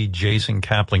sexy Jason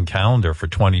Kaplan calendar for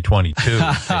 2022.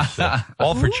 It's,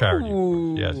 all for charity.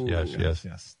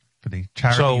 Yes. For the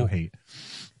charity So- you hate.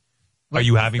 Are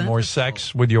you having more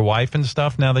sex with your wife and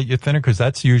stuff now that you're thinner? Because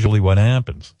that's usually what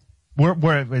happens.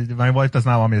 My wife does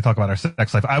not want me to talk about our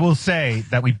sex life. I will say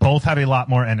that we both have a lot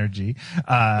more energy.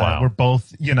 Wow. We're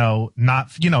both,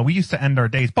 we used to end our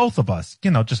days, both of us,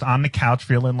 just on the couch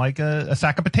feeling like a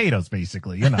sack of potatoes,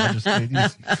 basically,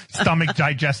 just stomach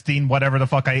digesting whatever the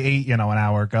fuck I ate, an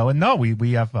hour ago. And no, we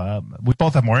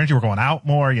both have more energy. We're going out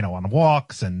more, on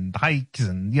walks and hikes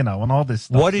and, and all this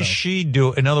stuff. What does she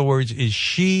do? In other words, is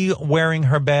she wearing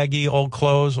her baggy old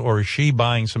clothes or is she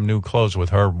buying some new clothes with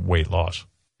her weight loss?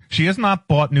 She has not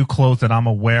bought new clothes that I'm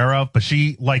aware of, but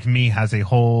she, like me, has a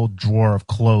whole drawer of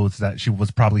clothes that she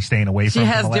was probably staying away She from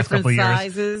has for the last different couple of years.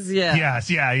 sizes. Yeah. Yes,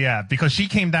 yeah. Because she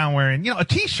came down wearing, a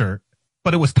t-shirt,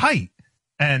 but it was tight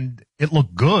and it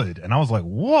looked good. And I was like,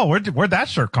 whoa, where'd that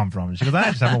shirt come from? And she goes, I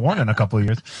just haven't worn it in a couple of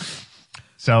years.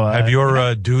 So, have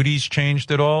your duties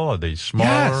changed at all? Are they smaller?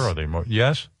 Yes. Are they more?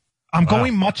 Yes. I'm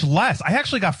going much less. I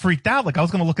actually got freaked out. Like I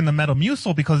was going to look in the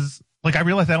Metamucil because Like, I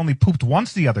realized I only pooped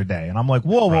once the other day, and I'm like,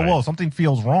 whoa, something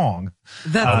feels wrong.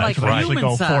 That's like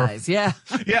human size. Yeah.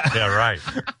 Yeah, right.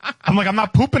 I'm like, I'm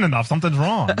not pooping enough. Something's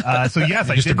wrong. So yes,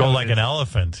 I I used to did go notice. like an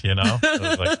elephant, you know? It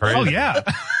was like crazy. Oh, yeah.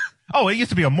 Oh, it used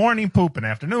to be a morning poop, an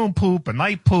afternoon poop, a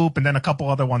night poop, and then a couple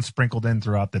other ones sprinkled in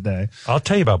throughout the day. I'll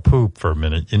tell you about poop for a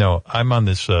minute. You know, I'm on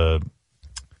this, I'm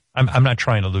not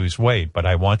trying to lose weight, but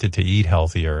I wanted to eat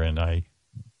healthier, and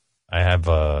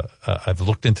I've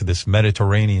looked into this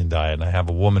Mediterranean diet, and I have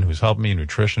a woman who's helped me, a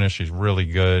nutritionist. She's really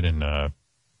good, and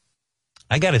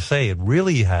I got to say, it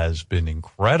really has been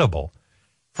incredible.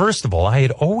 First of all, I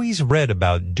had always read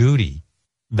about duty,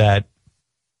 that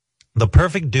the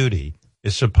perfect duty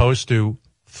is supposed to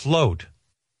float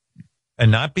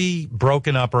and not be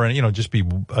broken up or, you know, just be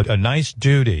a nice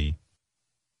duty,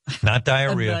 not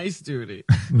diarrhea. A nice duty.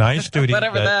 Nice duty.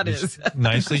 Whatever that is.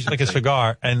 Nicely, like a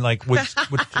cigar, and like would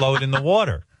float in the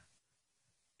water.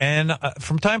 And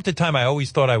from time to time, I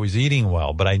always thought I was eating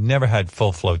well, but I never had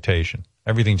full flotation.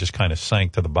 Everything just kind of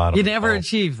sank to the bottom. You never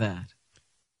achieved that.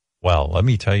 Well, let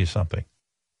me tell you something.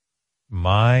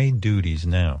 My duties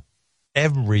now,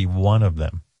 every one of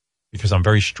them, because I'm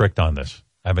very strict on this.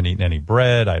 I haven't eaten any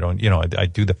bread. I don't, you know, I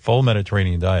do the full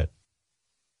Mediterranean diet.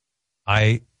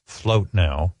 I float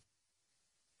now,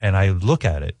 and I look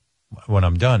at it when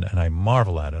I'm done, and I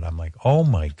marvel at it. I'm like, oh,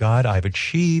 my God, I've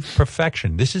achieved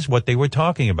perfection. This is what they were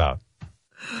talking about.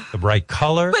 The right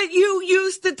color. But you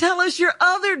used to tell us your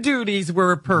other duties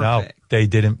were perfect. No, they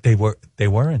didn't. They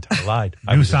weren't. I lied.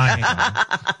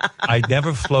 I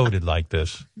never floated like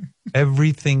this.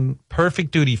 Everything,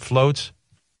 perfect duty floats,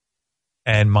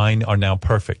 and mine are now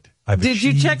perfect. Did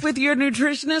you check with your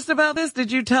nutritionist about this?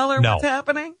 Did you tell her what's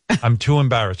happening? I'm too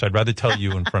embarrassed. I'd rather tell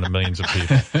you in front of millions of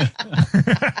people.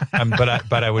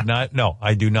 But I would not. No,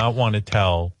 I do not want to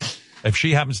tell. If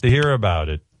she happens to hear about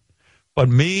it. But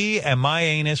me and my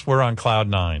anus, we're on cloud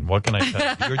 9. What can I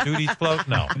tell you? Your duties float?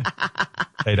 No,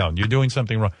 they don't. You're doing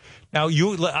something wrong. Now,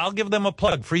 I'll give them a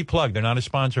plug, free plug. They're not a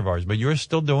sponsor of ours, but you're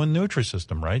still doing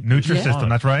Nutrisystem, right? Nutrisystem,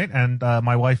 that's right. And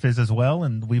my wife is as well,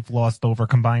 and we've lost over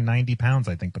combined 90 pounds,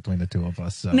 I think, between the two of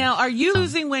us. So. Now, are you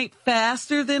losing weight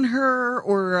faster than her,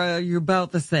 or you're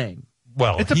about the same?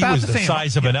 Well, it's he about was the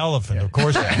size of an elephant, of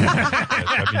course.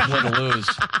 I mean, to lose.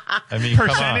 I mean,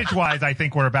 percentage-wise, I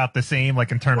think we're about the same,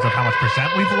 like in terms of how much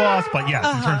percent we've lost. But yes,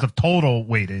 in terms of total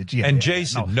weightage, yeah. And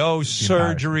Jason, no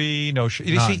surgery, no.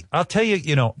 You see, I'll tell you,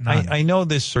 you know, I know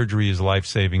this surgery is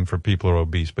life-saving for people who are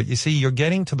obese, but you see, you're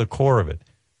getting to the core of it.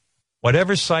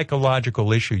 Whatever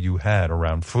psychological issue you had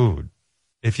around food,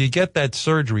 if you get that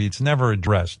surgery, it's never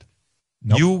addressed.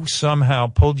 Nope. You somehow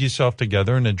pulled yourself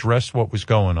together and addressed what was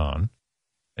going on.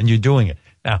 And you're doing it.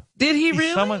 Now, did he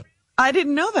really? I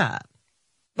didn't know that.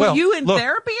 Were you in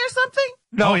therapy or something?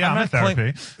 No, I'm in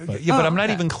therapy. But I'm not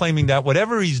even claiming that.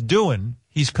 Whatever he's doing,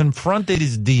 he's confronted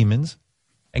his demons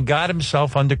and got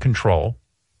himself under control.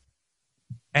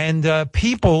 And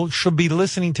people should be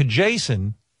listening to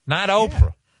Jason, not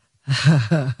Oprah.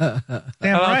 Damn right.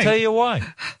 I'll tell you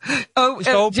why.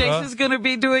 Jason's going to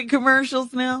be doing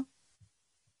commercials now?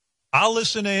 I'll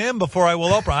listen to him before I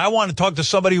will Oprah. I want to talk to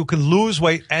somebody who can lose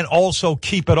weight and also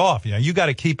keep it off. You know, you got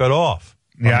to keep it off.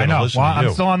 Yeah, I know. Well, I'm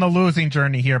still on the losing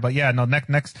journey here, but yeah, no,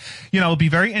 next, you know, it'll be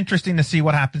very interesting to see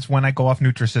what happens when I go off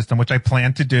Nutrisystem, which I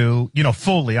plan to do, you know,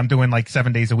 fully. I'm doing like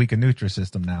 7 days a week of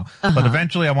Nutrisystem now, but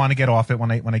eventually I want to get off it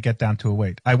when I get down to a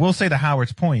weight. I will say to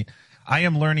Howard's point, I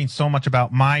am learning so much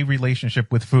about my relationship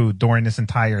with food during this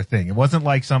entire thing. It wasn't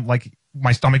like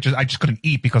my stomach I just couldn't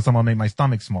eat because someone made my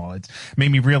stomach small. It's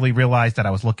made me really realize that I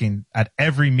was looking at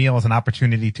every meal as an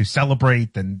opportunity to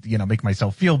celebrate and, you know, make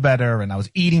myself feel better. And I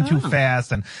was eating too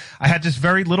fast. And I had this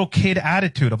very little kid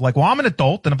attitude of like, well, I'm an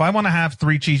adult. And if I want to have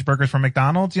 3 cheeseburgers from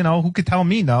McDonald's, you know, who could tell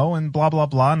me no? And blah, blah,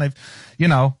 blah. And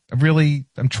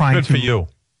I'm trying to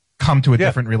come to a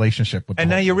different relationship with. And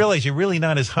now you realize you're really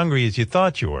not as hungry as you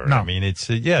thought you were. No. I mean, it's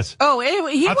yes. Oh,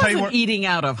 he wasn't eating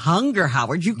out of hunger,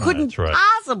 Howard. You couldn't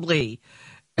possibly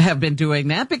have been doing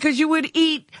that because you would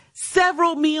eat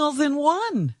several meals in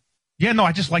one. Yeah, no,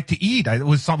 I just like to eat. It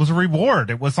was a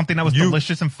reward. It was something that was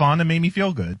delicious and fun and made me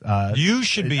feel good. You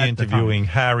should be interviewing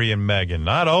Harry and Meghan,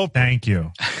 not Oprah. Thank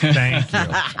you.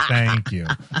 Thank you.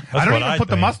 I don't even put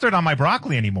the mustard on my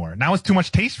broccoli anymore. Now it's too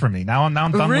much taste for me. Now I'm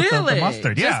done with the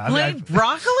mustard. Just plain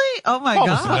broccoli? Oh my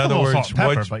God. In other words,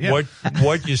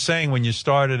 what you're saying when you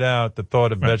started out, the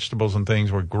thought of vegetables and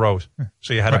things were gross.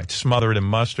 So you had to smother it in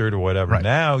mustard or whatever. Right.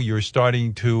 Now you're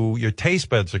starting to, your taste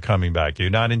buds are coming back.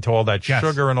 You're not into all that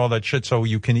sugar and all that shit, so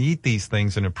you can eat these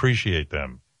things and appreciate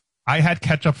them. I had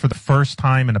ketchup for the first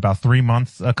time in about 3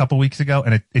 months a couple weeks ago,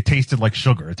 and it tasted like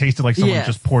sugar. It tasted like someone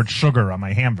just poured sugar on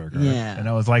my hamburger. Yeah. And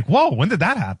I was like, whoa, when did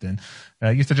that happen?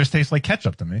 It used to just taste like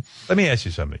ketchup to me. Let me ask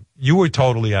you something. You were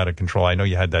totally out of control. I know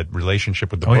you had that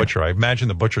relationship with the butcher. Yeah. I imagine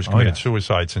the butcher's committed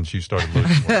suicide since you started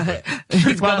losing weight.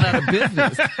 He's gone out of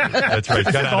business. That's right.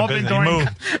 He's gone out of business.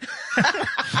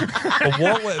 He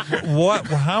moved.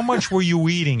 But how much were you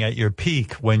eating at your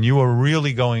peak when you were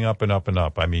really going up and up and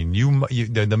up? I mean,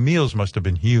 the meals must have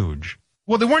been huge.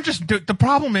 Well, they weren't just, the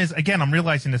problem is, again, I'm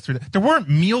realizing this there weren't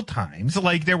meal times.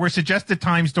 Like, there were suggested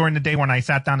times during the day when I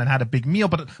sat down and had a big meal,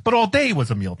 but all day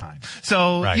was a meal time.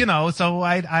 So, Right. you know, so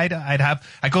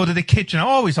I go to the kitchen,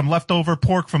 always some leftover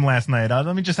pork from last night.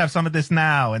 Let me just have some of this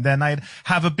now. And then I'd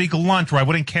have a big lunch where I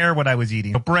wouldn't care what I was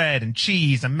eating. Bread and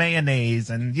cheese and mayonnaise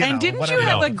and, you know, didn't whatever. you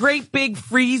have a great big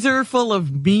freezer full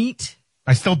of meat?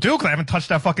 I still do, because I haven't touched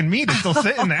that fucking meat. It's still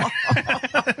sitting there.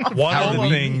 One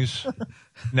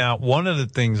of the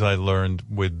things I learned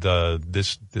with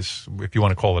this, if you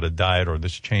want to call it a diet or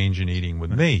this change in eating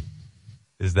with me,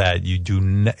 is that you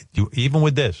even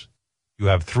with this, you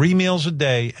have 3 meals a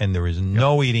day and there is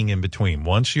no eating in between.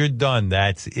 Once you're done,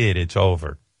 that's it. It's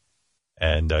over.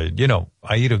 And, you know,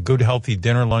 I eat a good, healthy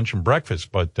dinner, lunch, and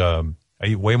breakfast, but I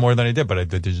eat way more than I did, but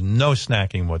there's no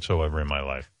snacking whatsoever in my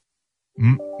life.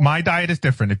 My diet is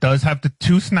different. It does have the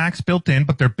 2 snacks built in,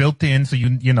 but they're built in, so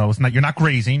you know, you're not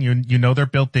grazing. You know they're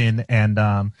built in, and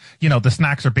you know, the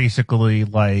snacks are basically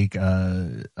like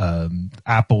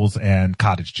apples and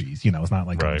cottage cheese. You know, it's not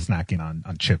like I'm snacking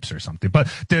on chips or something.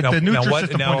 But the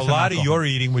nutrient now a lot of your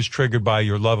eating was triggered by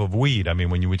your love of weed. I mean,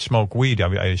 when you would smoke weed,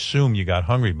 I assume you got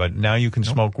hungry, but now you can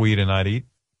smoke weed and not eat.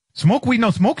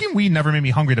 Smoking weed never made me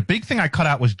hungry. The big thing I cut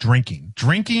out was drinking.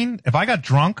 If I got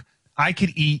drunk, I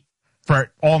could eat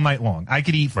for all night long. I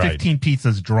could eat 15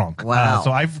 pizzas drunk. Wow.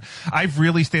 So I've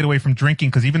really stayed away from drinking,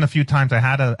 because even the few times I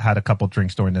had a couple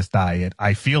drinks during this diet,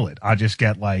 I feel it. I just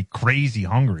get like crazy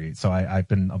hungry. So I've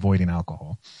been avoiding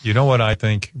alcohol. You know what I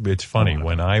think? It's funny.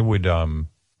 When I would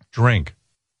drink,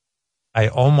 I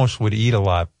almost would eat a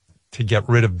lot to get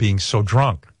rid of being so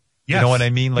drunk. Yes. You know what I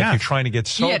mean? Like Yes. you're trying to get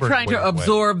sober. Yeah, trying to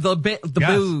absorb the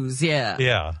booze. Yeah.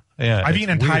 Yeah. Yeah, I've eaten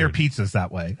entire pizzas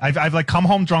that way. I've like come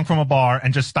home drunk from a bar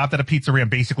and just stopped at a pizzeria and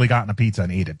basically gotten a pizza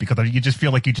and ate it, because you just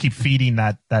feel like you keep feeding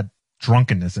that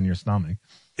drunkenness in your stomach.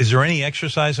 Is there any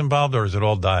exercise involved, or is it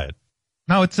all diet?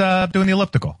 No, it's doing the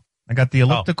elliptical. I got the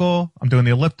elliptical. I'm doing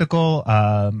the elliptical.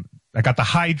 I got the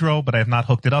hydro, but I have not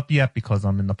hooked it up yet because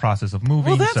I'm in the process of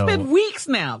moving. Well, that's been weeks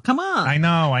now. Come on. I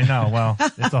know. Well,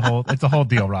 it's a whole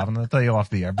deal, Robin. I'll tell you off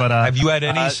the air. But have you had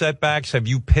any setbacks? Have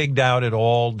you pigged out at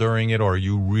all during it, or are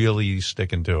you really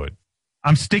sticking to it?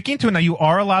 I'm sticking to it. Now, you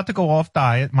are allowed to go off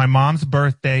diet. My mom's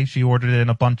birthday, she ordered in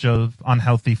a bunch of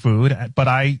unhealthy food, but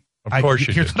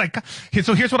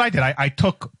here's what I did. I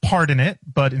took part in it,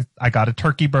 but I got a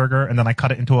turkey burger, and then I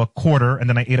cut it into a quarter, and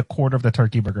then I ate a quarter of the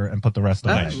turkey burger and put the rest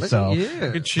away. So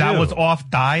that was off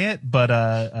diet,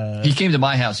 but he came to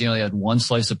my house. He only had 1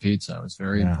 slice of pizza. I was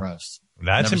very impressed.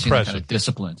 That's Never impressive. seen that kind of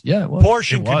disciplined. Yeah, it was.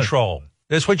 Portion control.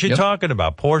 That's what you're talking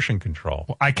about. Portion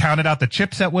control. I counted out the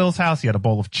chips at Will's house. He had a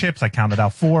bowl of chips. I counted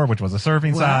out 4, which was a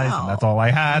serving size, and that's all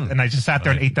I had. And I just sat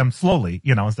there and ate them slowly,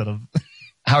 instead of.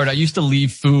 Howard, I used to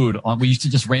leave food on. We used to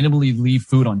just randomly leave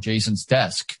food on Jason's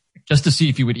desk just to see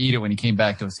if he would eat it when he came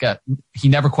back to his desk. He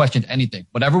never questioned anything.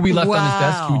 Whatever we left on his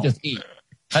desk, he would just eat.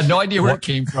 Had no idea where it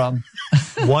came from.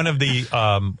 One of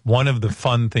the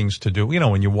fun things to do,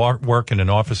 when you work in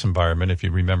an office environment, if you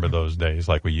remember those days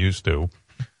like we used to,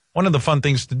 one of the fun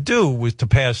things to do was to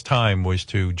pass time was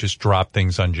to just drop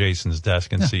things on Jason's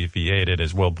desk and see if he ate it,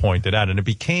 as Will pointed out. And it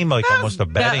became like almost a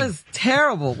betting. That was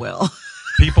terrible, Will.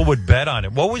 People would bet on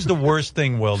it. What was the worst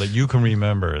thing, Will, that you can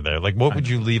remember there? Like, what would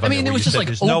you leave on there? I mean, it was just like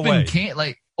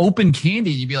open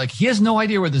candy. You'd be like, he has no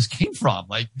idea where this came from.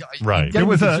 Like, right.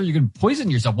 You can poison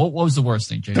yourself. What was the worst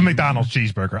thing, Jason? The McDonald's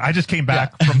cheeseburger. I just came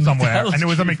back from somewhere, and there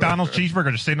was a McDonald's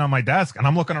cheeseburger just sitting on my desk, and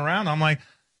I'm looking around. I'm like,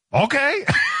 okay.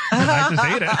 And I just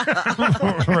ate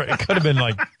it. Right. It could have been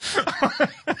like...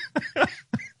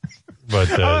 But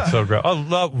it's so great.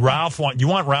 Oh, Ralph, you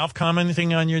want Ralph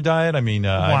commenting on your diet? I mean,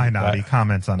 why not? He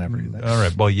comments on everything. All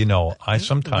right. Well, I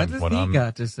sometimes what does he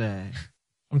got to say?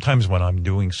 Sometimes when I'm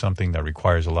doing something that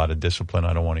requires a lot of discipline,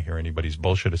 I don't want to hear anybody's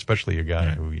bullshit, especially a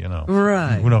guy who,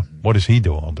 right? What does he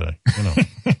do all day?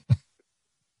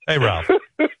 Hey, Ralph.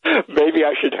 Maybe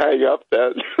I should hang up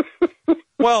then.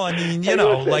 Well, I mean,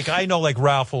 I know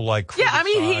Ralph will criticize. Yeah, I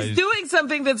mean, he's doing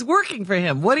something that's working for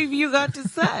him. What have you got to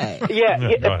say?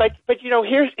 but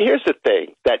here's the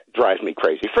thing that drives me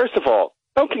crazy. First of all,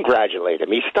 don't congratulate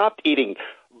him. He stopped eating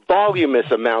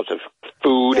voluminous amounts of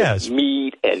food Yes. and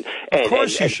meat and Of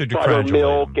course you and should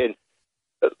buttermilk and.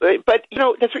 But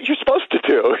that's what you're supposed to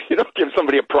do. You don't give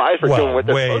somebody a prize for doing what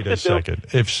they're wait a supposed to do.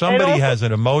 second. If somebody And also- has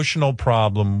an emotional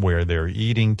problem where they're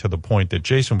eating to the point that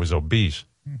Jason was obese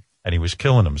and he was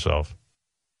killing himself,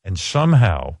 and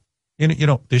somehow, you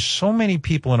know, there's so many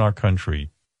people in our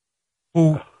country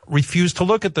who refuse to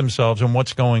look at themselves and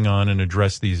what's going on and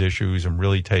address these issues and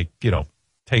really take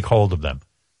hold of them.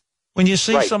 When you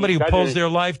see Right, somebody who that pulls is- their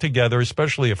life together,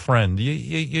 especially a friend,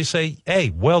 you say,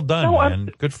 "Hey, well done, No, man.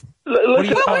 Good." Listen, Well,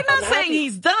 we're I'm not happy- saying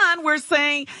he's done. We're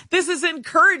saying this is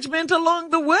encouragement along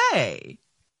the way.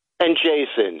 And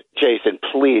Jason,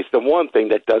 please, the one thing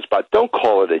that does bother, don't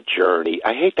call it a journey.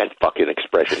 I hate that fucking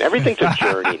expression. Everything's a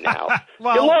journey now.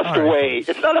 Well, you lost all right. weight.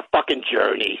 It's not a fucking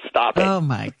journey. Stop it. Oh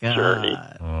my God. Journey.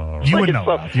 You would Like, know. it's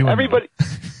so- Ralph. You would everybody.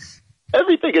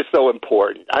 Everything is so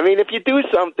important. I mean, if you do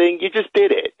something, you just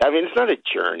did it. I mean, it's not a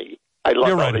journey. I love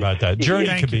You're all right these- about that. Journey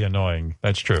Thank can you. be annoying.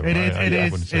 That's true. It is. I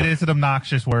wouldn't say It is an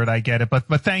obnoxious word. I get it. But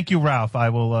thank you, Ralph. I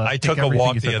will. I take took a everything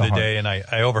walk you said the to other heart. day, and I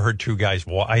overheard two guys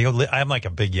walk. I'm like a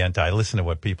big yenta. I listen to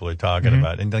what people are talking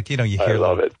about, and like you I hear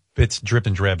love little it. bits, drip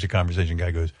and drabs of conversation. Guy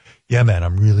goes, "Yeah, man,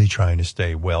 I'm really trying to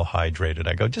stay well hydrated."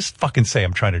 I go, "Just fucking say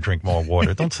I'm trying to drink more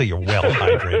water. Don't say you're well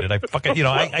hydrated." I fucking,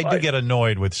 I do get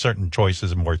annoyed with certain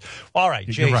choices and words. All right,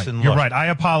 You're right. Jason, You're look. right. I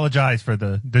apologize for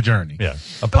the journey. Yeah,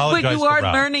 But apologize. you are to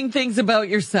Ralph. learning things about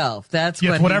yourself. That's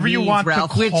Yes, what whatever he you means, want to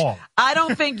Ralph, which call. I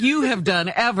don't think you have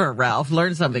done ever, Ralph.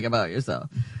 Learn something about yourself.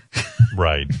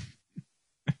 Right.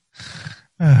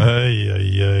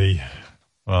 Ay.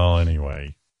 Well,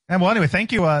 anyway. And well, anyway,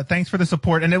 thank you. Thanks for the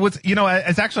support. And it was,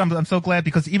 it's actually, I'm so glad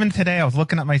because even today I was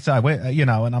looking at my side,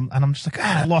 and I'm just like,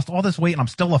 I lost all this weight and I'm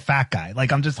still a fat guy.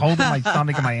 Like I'm just holding my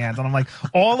stomach in my hands and I'm like,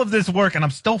 all of this work and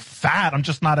I'm still fat. I'm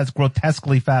just not as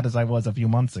grotesquely fat as I was a few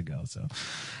months ago. So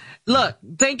Look,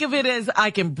 think of it as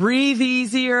I can breathe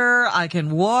easier. I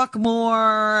can walk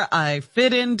more. I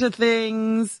fit into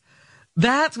things.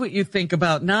 That's what you think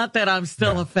about. Not that I'm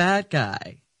still a fat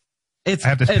guy. It's I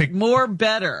have this more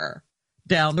better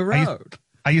down the road.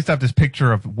 I used to have this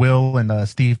picture of Will and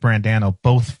Steve Brandano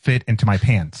both fit into my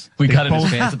pants. We They got in his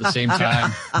both- pants at the same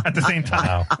time. At the same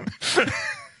time.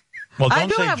 Well, I don't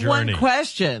do say have journey. one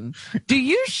question. Do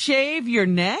you shave your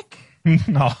neck?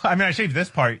 No, I mean I shave this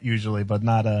part usually, but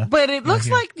not But it looks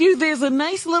here. like there's a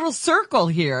nice little circle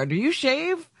here. Do you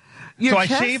shave your So I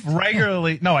chest? shave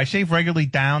regularly. No, I shave regularly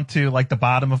down to like the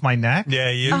bottom of my neck. Yeah,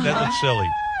 that looks silly.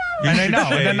 You And I should know,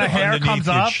 and then shave the hair underneath comes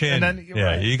your up, chin. and then- yeah,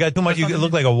 right. you got too much. You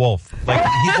look like a wolf. Like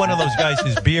he's one of those guys.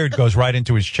 His beard goes right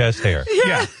into his chest hair.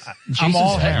 Yeah, I'm Jason's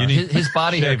all hair. hair. His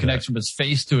body hair shave that. connects from his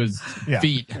face to his Yeah.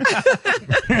 feet. He's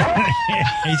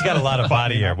got a lot of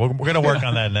body hair. We're going to work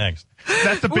on that next.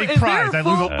 That's the big Is prize. there I a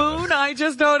lose. full moon? I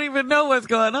just don't even know what's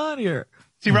going on here.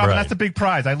 See, Robin, Right. that's the big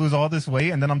prize. I lose all this weight,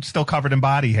 and then I'm still covered in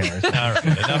body hairs. All right,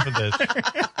 enough of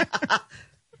this.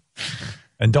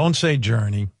 And don't say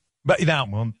journey. But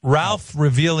now, Ralph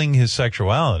revealing his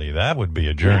sexuality—that would be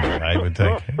a journey, I would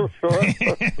think.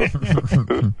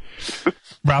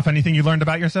 Ralph, anything you learned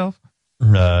about yourself?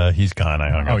 He's gone. I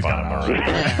hung Oh, up he's on gone. him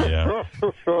already. Yeah.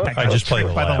 I just played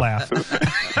the by the laugh.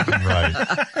 laugh. Right.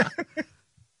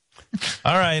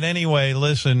 All right. Anyway,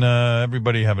 listen,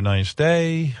 everybody have a nice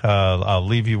day. I'll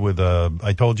leave you with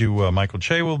I told you Michael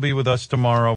Che will be with us tomorrow.